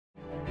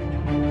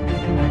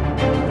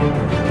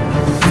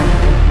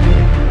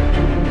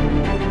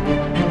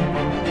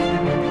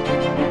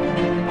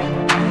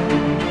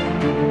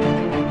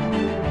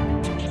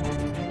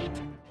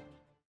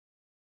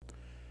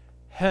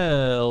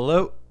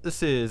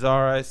This is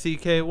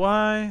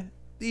RICKY,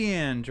 the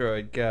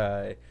Android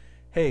guy.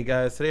 Hey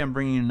guys, today I'm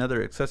bringing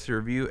another accessory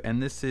review,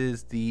 and this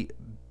is the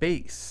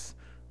base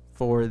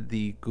for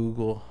the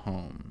Google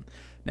Home.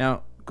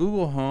 Now,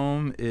 Google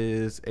Home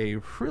is a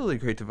really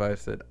great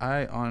device that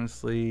I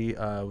honestly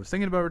was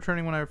thinking about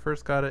returning when I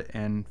first got it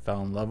and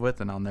fell in love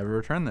with, and I'll never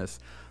return this.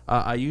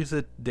 I use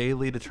it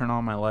daily to turn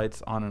all my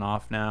lights on and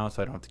off now,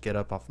 so I don't have to get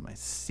up off of my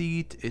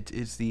seat. It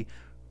is the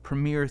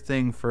premier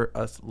thing for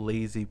us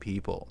lazy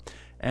people.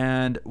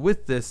 And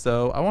with this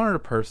though, I wanted to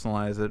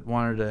personalize it,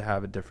 wanted to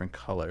have a different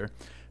color.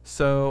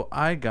 So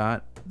I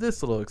got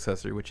this little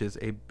accessory, which is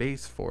a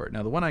base for it.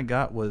 Now the one I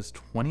got was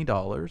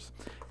 $20.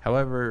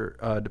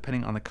 However,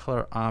 depending on the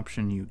color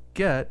option you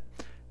get,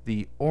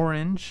 the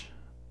orange,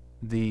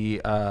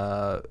 the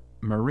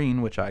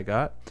marine, which I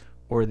got,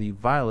 or the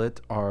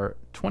violet are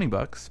 20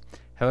 bucks.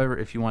 However,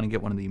 if you want to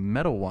get one of the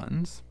metal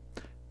ones,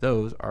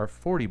 those are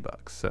 40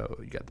 bucks. So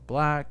you got the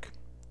black,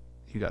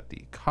 you got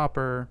the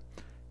copper,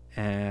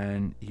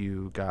 and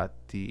you got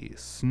the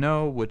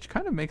snow, which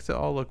kind of makes it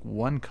all look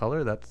one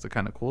color. That's the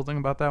kind of cool thing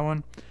about that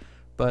one.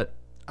 But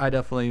I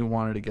definitely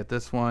wanted to get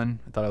this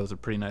one. I thought it was a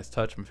pretty nice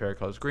touch. My favorite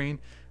color is green. And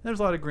there's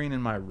a lot of green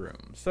in my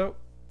room. So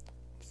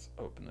let's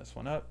open this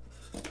one up.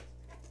 As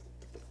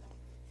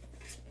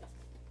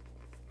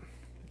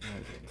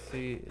you can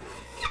see,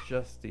 it's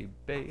just the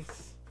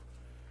base,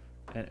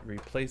 and it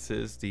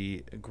replaces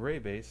the gray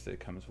base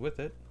that comes with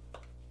it.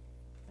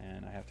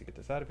 And I have to get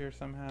this out of here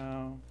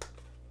somehow.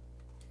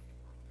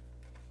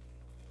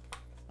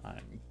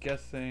 I'm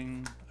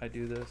guessing I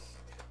do this.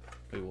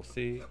 We will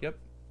see. Yep.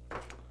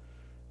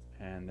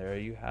 And there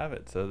you have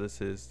it. So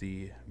this is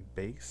the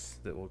base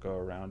that will go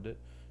around it.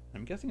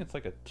 I'm guessing it's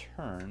like a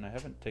turn. I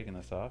haven't taken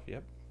this off.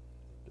 Yep.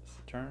 This is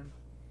a turn.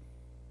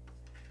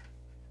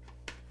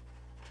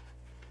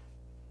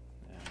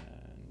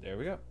 And there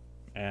we go.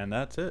 And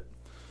that's it.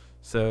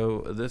 So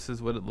this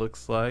is what it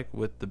looks like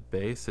with the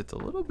base. It's a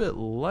little bit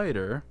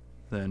lighter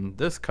than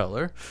this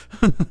color.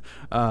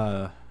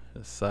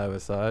 Side by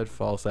side,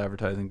 false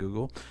advertising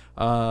Google.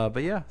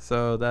 But yeah,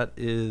 so that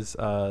is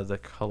the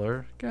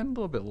color. Again, a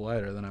little bit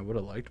lighter than I would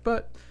have liked,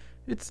 but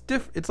it's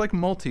it's like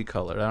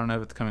multicolored. I don't know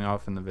if it's coming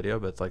off in the video,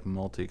 but it's like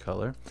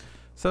multicolor.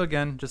 So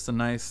again, just a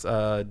nice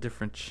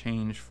different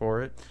change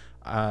for it.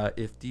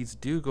 If these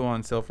do go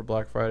on sale for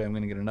Black Friday, I'm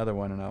going to get another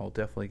one, and I will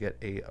definitely get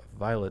a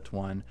violet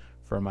one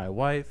for my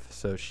wife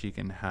so she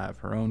can have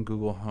her own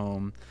Google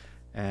Home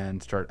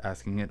and start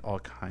asking it all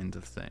kinds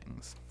of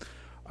things.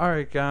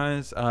 Alright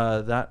guys,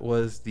 that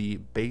was the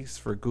base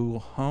for Google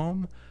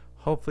Home.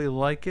 Hopefully you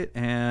like it,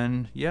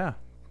 and yeah,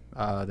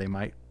 they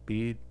might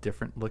be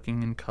different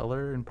looking in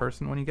color in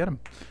person when you get them.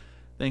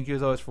 Thank you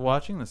as always for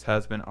watching. This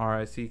has been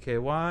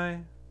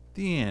RICKY,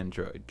 the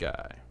Android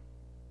guy.